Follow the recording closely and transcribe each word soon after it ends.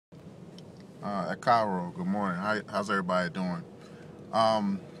At Cairo. Good morning. How's everybody doing?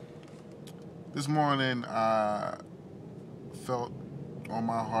 Um, this morning, I felt on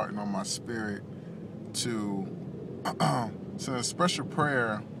my heart and on my spirit to send a special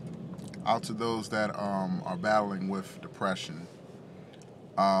prayer out to those that are battling with depression.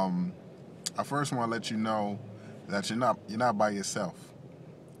 Um, I first want to let you know that you're not by yourself,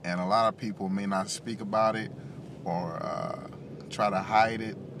 and a lot of people may not speak about it or try to hide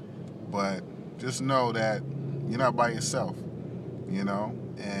it, but just know that you're not by yourself. And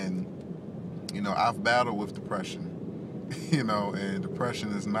I've battled with depression. And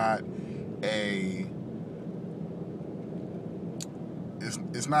depression is not a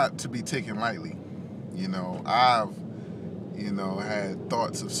it's not to be taken lightly. I've had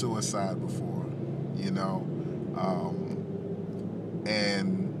thoughts of suicide before. you know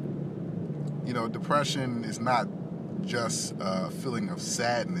and depression is not just a feeling of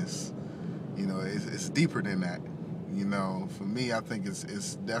sadness. It's deeper than that. For me, I think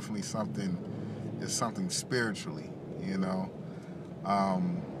it's definitely something. It's something spiritually.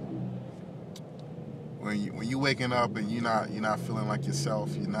 Um, when you waking up and you're not feeling like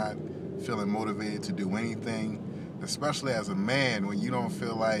yourself, you're not feeling motivated to do anything, especially as a man, when you don't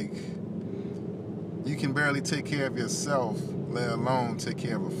feel like you can barely take care of yourself, let alone take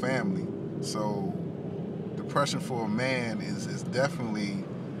care of a family. So depression for a man is definitely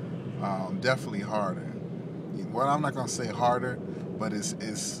harder. Well, I'm not gonna say harder, but it's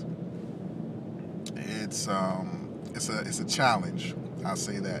a challenge. I'll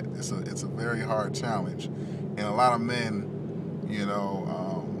say that it's a very hard challenge, and a lot of men,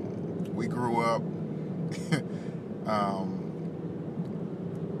 we grew up um,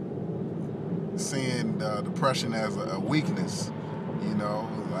 seeing depression as a weakness.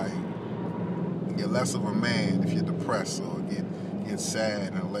 Like you're less of a man if you're depressed or get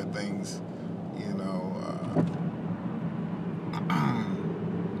sad and let things, you know,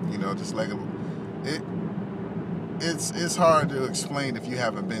 just like it. It's hard to explain if you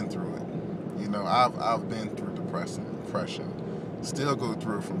haven't been through it. I've been through depression, still go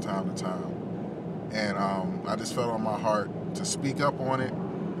through it from time to time, and I just felt on my heart to speak up on it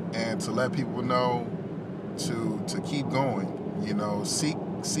and to let people know to keep going.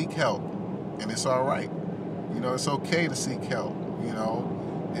 Seek help, and it's all right. It's okay to seek help.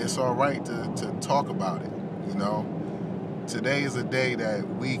 It's all right to talk about it. Today is a day that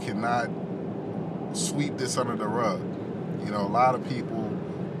we cannot sweep this under the rug. A lot of people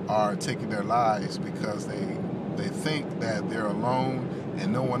are taking their lives because they think that they're alone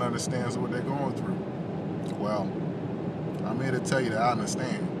and no one understands what they're going through. Well, I'm here to tell you that I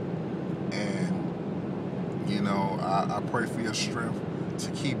understand. And, I pray for your strength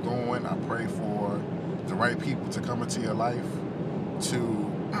to keep going. I pray for the right people to come into your life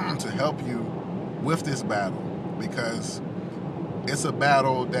to help you with this battle, because it's a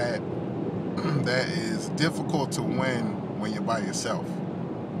battle that that is difficult to win when you're by yourself.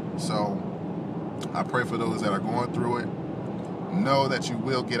 So I pray for those that are going through it. Know that you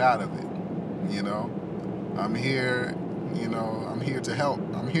will get out of it. I'm here. I'm here to help.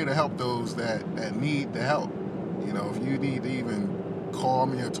 I'm here to help those that need the help. If you need to even call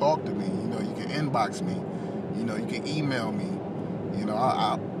me or talk to me, you can inbox me. You can email me.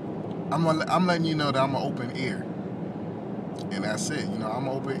 I'm letting you know that I'm an open ear, and that's it. I'm an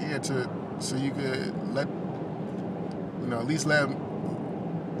open ear so you could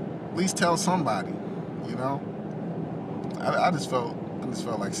at least tell somebody. I just felt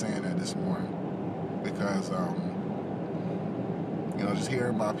like saying that this morning because just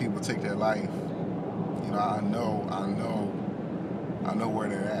hearing about people take their life, I know where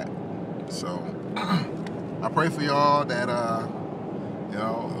they're at. So I pray for y'all that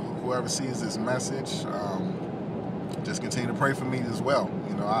whoever sees this message, just continue to pray for me as well.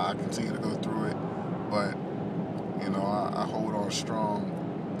 I continue to go through it, but I hold on strong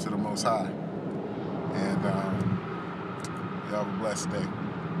to the Most High, and y'all have a blessed day.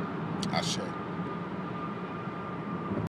 Ashe.